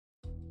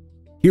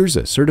Here's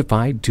a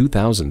certified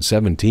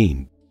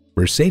 2017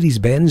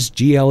 Mercedes-Benz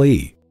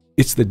GLE.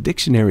 It's the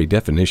dictionary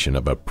definition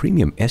of a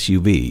premium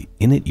SUV.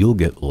 In it, you'll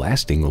get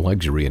lasting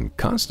luxury and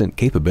constant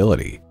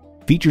capability.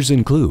 Features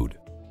include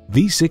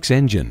V6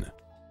 engine,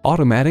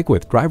 automatic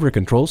with driver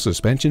control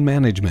suspension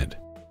management,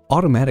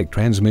 automatic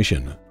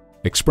transmission,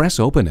 express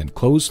open and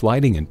closed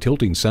sliding and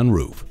tilting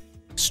sunroof,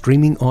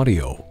 streaming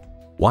audio,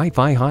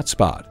 Wi-Fi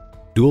hotspot,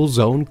 dual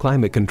zone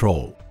climate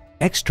control,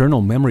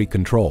 external memory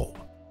control,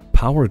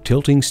 power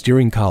tilting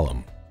steering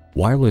column,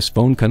 wireless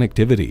phone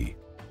connectivity,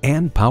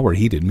 and power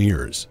heated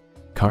mirrors.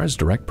 Cars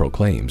Direct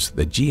proclaims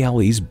the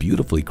GLE's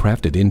beautifully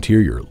crafted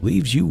interior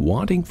leaves you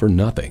wanting for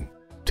nothing.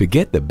 To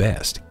get the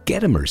best,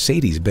 get a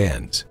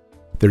Mercedes-Benz.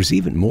 There's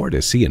even more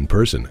to see in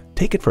person.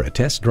 Take it for a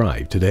test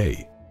drive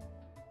today.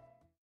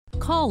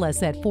 Call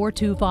us at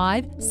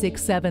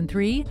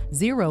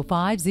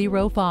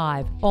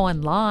 425-673-0505,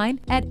 online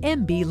at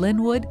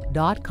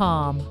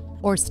mblynnwood.com,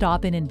 or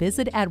stop in and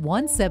visit at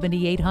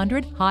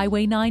 17800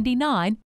 Highway 99,